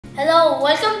Hello,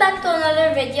 welcome back to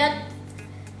another video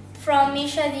from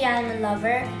Misha the Animal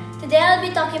Lover. Today I'll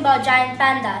be talking about giant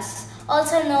pandas,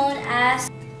 also known as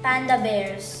panda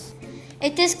bears.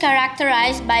 It is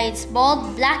characterized by its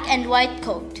bold black and white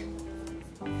coat.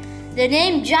 The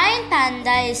name giant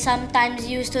panda is sometimes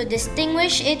used to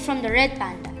distinguish it from the red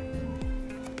panda.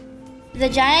 The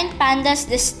giant panda's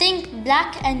distinct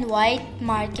black and white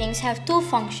markings have two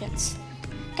functions: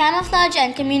 camouflage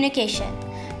and communication.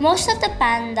 Most of the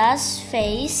panda's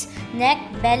face, neck,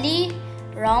 belly,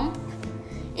 rump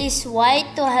is white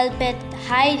to help it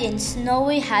hide in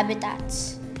snowy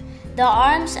habitats. The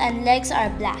arms and legs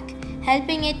are black,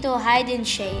 helping it to hide in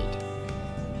shade.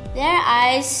 Their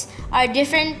eyes are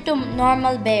different to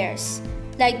normal bears.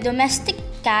 Like domestic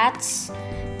cats,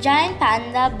 giant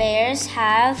panda bears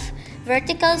have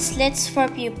vertical slits for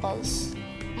pupils.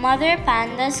 Mother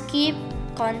pandas keep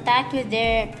contact with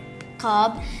their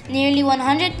cub nearly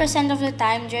 100% of the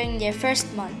time during their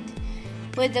first month,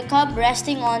 with the cub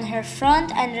resting on her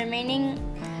front and remaining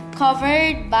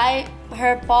covered by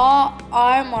her paw,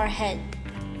 arm, or head.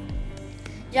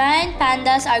 Giant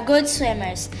pandas are good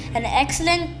swimmers and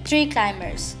excellent tree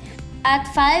climbers. At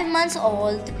 5 months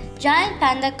old, giant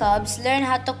panda cubs learn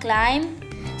how to climb,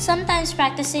 sometimes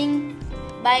practicing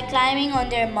by climbing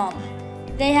on their mom.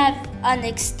 They have an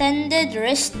extended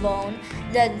wrist bone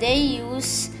that they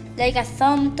use like a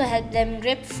thumb to help them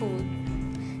grip food.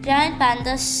 Giant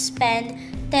pandas spend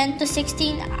 10 to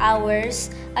 16 hours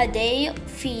a day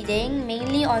feeding,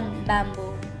 mainly on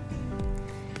bamboo.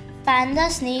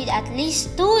 Pandas need at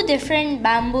least 2 different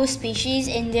bamboo species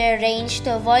in their range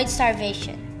to avoid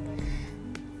starvation.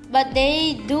 But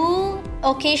they do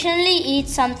occasionally eat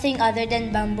something other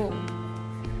than bamboo.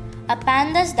 A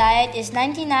panda's diet is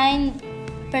 99%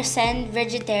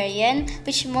 vegetarian,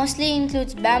 which mostly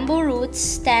includes bamboo roots,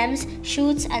 stems,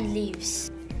 shoots, and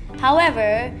leaves.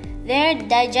 However, their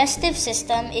digestive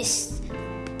system is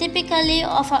typically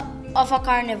of a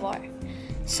carnivore,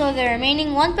 so the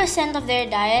remaining 1% of their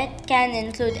diet can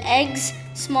include eggs,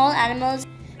 small animals.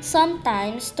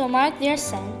 Sometimes, to mark their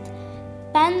scent,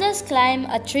 pandas climb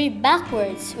a tree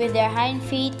backwards with their hind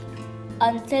feet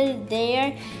until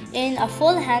they're in a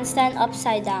full handstand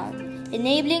upside down,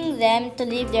 enabling them to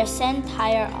leave their scent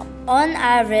higher up. On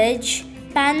average,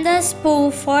 pandas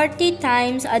poo 40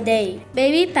 times a day.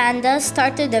 Baby pandas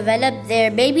start to develop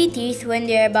their baby teeth when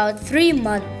they're about 3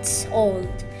 months old.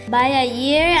 By a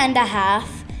year and a half,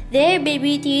 their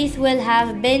baby teeth will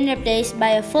have been replaced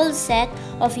by a full set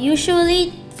of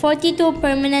usually 42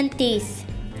 permanent teeth.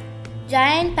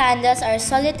 Giant pandas are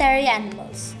solitary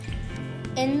animals.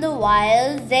 In the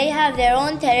wild, they have their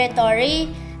own territory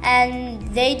and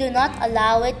they do not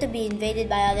allow it to be invaded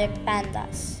by other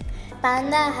pandas.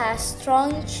 Panda has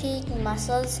strong cheek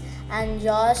muscles and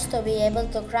jaws to be able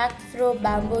to crack through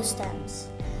bamboo stems.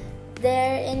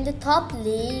 They're in the top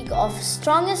league of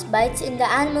strongest bites in the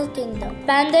animal kingdom.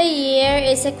 Panda year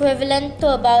is equivalent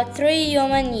to about 3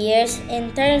 human years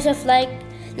in terms of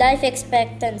life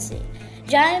expectancy.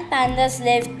 Giant pandas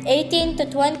live 18 to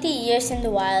 20 years in the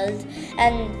wild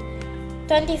and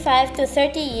 25 to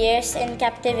 30 years in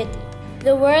captivity.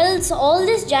 The world's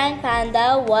oldest giant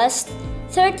panda was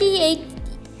 38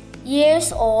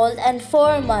 years old and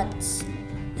 4 months.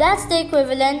 That's the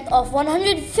equivalent of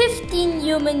 115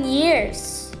 human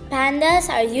years. Pandas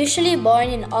are usually born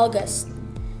in August.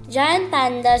 Giant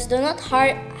pandas do not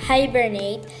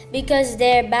hibernate because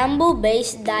their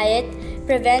bamboo-based diet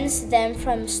prevents them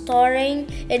from storing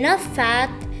enough fat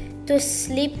to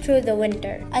sleep through the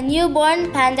winter. A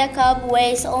newborn panda cub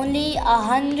weighs only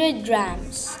 100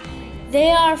 grams.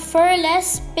 They are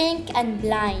furless, pink, and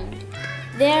blind.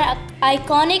 Their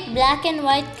iconic black and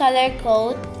white color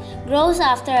coat grows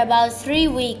after about 3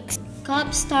 weeks.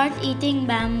 Cubs start eating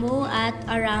bamboo at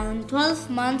around 12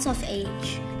 months of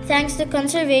age. Thanks to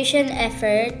conservation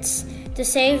efforts to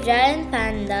save giant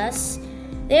pandas,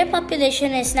 their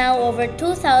population is now over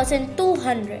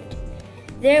 2,200.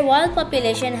 Their wild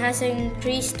population has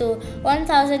increased to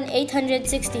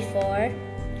 1,864,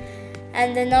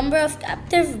 and the number of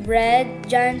captive bred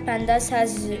giant pandas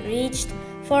has reached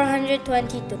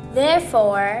 422.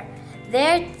 Therefore,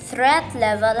 their threat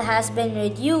level has been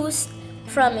reduced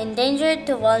from endangered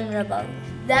to vulnerable.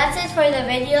 That's it for the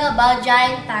video about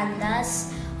giant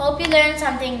pandas. Hope you learned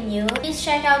something new. Please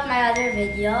check out my other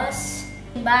videos.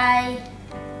 Bye!